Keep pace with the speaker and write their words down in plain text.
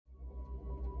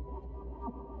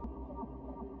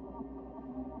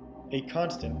A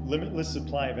constant, limitless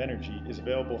supply of energy is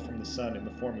available from the sun in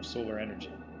the form of solar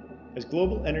energy. As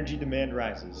global energy demand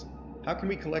rises, how can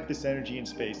we collect this energy in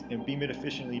space and beam it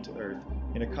efficiently to Earth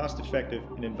in a cost-effective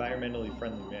and environmentally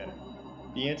friendly manner?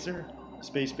 The answer?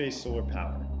 Space-based solar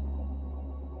power.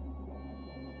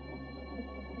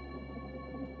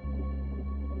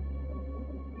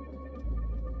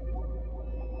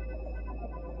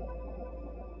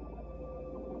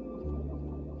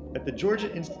 At the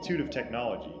Georgia Institute of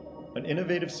Technology, an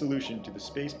innovative solution to the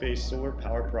space-based solar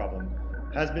power problem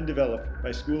has been developed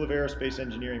by School of Aerospace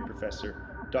Engineering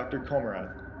professor Dr.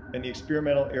 Komarath and the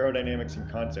Experimental Aerodynamics and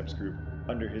Concepts Group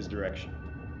under his direction.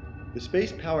 The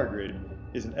space power grid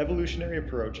is an evolutionary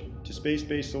approach to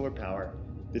space-based solar power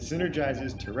that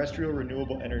synergizes terrestrial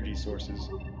renewable energy sources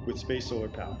with space solar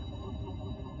power.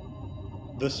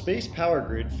 The space power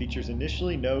grid features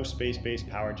initially no space-based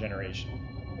power generation.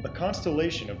 A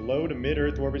constellation of low to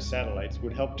mid-Earth orbit satellites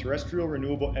would help terrestrial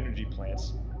renewable energy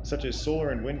plants, such as solar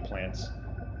and wind plants,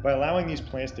 by allowing these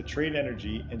plants to trade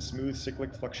energy and smooth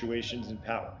cyclic fluctuations in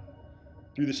power.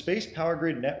 Through the space power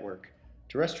grid network,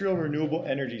 terrestrial renewable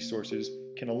energy sources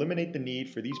can eliminate the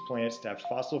need for these plants to have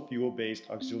fossil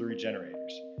fuel-based auxiliary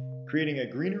generators, creating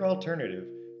a greener alternative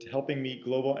to helping meet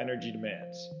global energy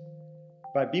demands.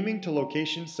 By beaming to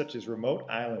locations such as remote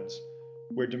islands,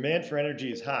 where demand for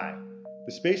energy is high,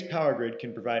 the space power grid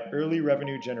can provide early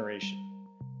revenue generation.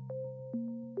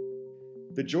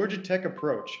 The Georgia Tech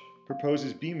approach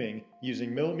proposes beaming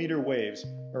using millimeter waves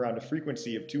around a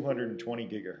frequency of 220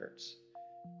 gigahertz.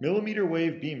 Millimeter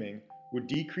wave beaming would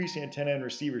decrease antenna and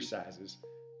receiver sizes,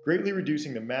 greatly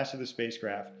reducing the mass of the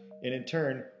spacecraft and in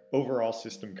turn, overall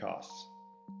system costs.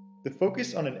 The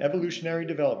focus on an evolutionary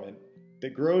development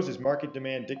that grows as market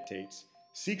demand dictates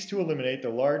seeks to eliminate the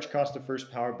large cost of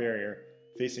first power barrier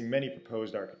facing many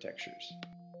proposed architectures.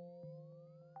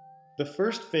 The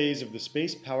first phase of the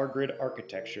space power grid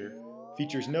architecture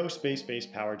features no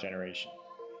space-based power generation.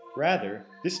 Rather,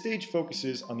 this stage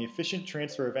focuses on the efficient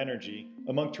transfer of energy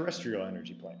among terrestrial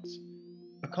energy plants.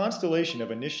 A constellation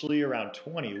of initially around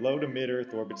 20 low to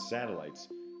mid-Earth orbit satellites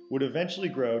would eventually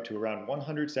grow to around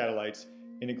 100 satellites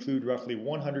and include roughly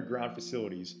 100 ground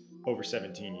facilities over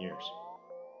 17 years.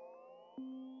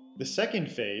 The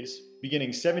second phase,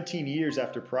 beginning 17 years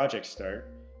after project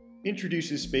start,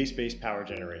 introduces space-based power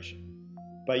generation.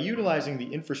 By utilizing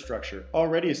the infrastructure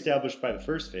already established by the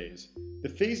first phase, the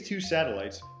Phase 2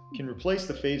 satellites can replace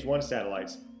the Phase 1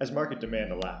 satellites as market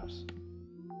demand allows.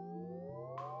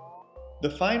 The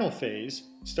final phase,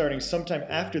 starting sometime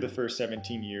after the first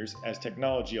 17 years as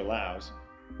technology allows,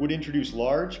 would introduce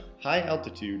large,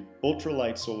 high-altitude,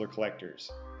 ultralight solar collectors.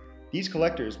 These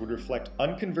collectors would reflect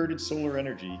unconverted solar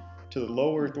energy to the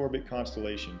low Earth orbit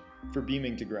constellation for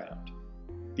beaming to ground.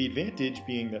 The advantage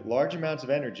being that large amounts of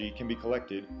energy can be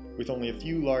collected with only a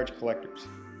few large collectors,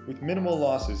 with minimal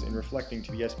losses in reflecting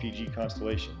to the SPG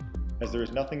constellation, as there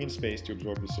is nothing in space to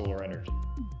absorb the solar energy.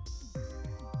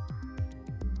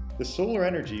 The solar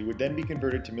energy would then be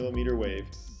converted to millimeter wave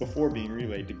before being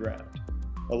relayed to ground,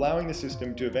 allowing the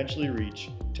system to eventually reach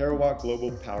terawatt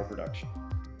global power production.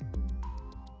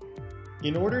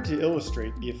 In order to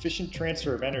illustrate the efficient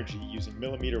transfer of energy using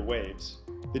millimeter waves,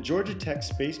 the Georgia Tech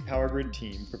Space Power Grid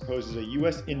team proposes a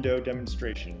US-Indo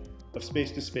demonstration of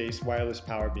space-to-space wireless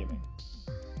power beaming.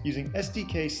 Using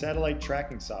SDK satellite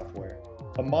tracking software,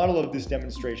 a model of this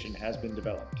demonstration has been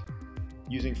developed.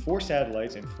 Using 4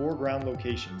 satellites and 4 ground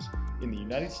locations in the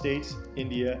United States,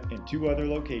 India, and 2 other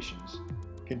locations,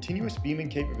 continuous beaming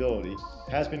capability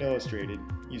has been illustrated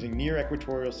using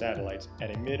near-equatorial satellites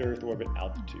at a mid-Earth orbit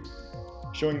altitude,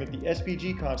 showing that the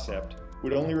SPG concept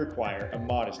would only require a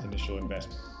modest initial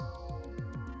investment.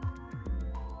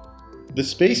 The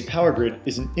space power grid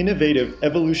is an innovative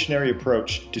evolutionary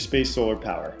approach to space solar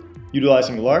power,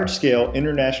 utilizing large-scale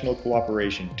international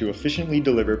cooperation to efficiently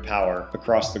deliver power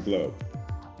across the globe.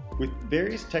 With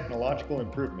various technological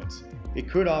improvements, it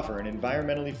could offer an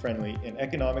environmentally friendly and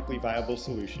economically viable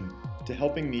solution to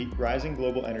helping meet rising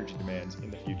global energy demands in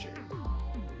the future.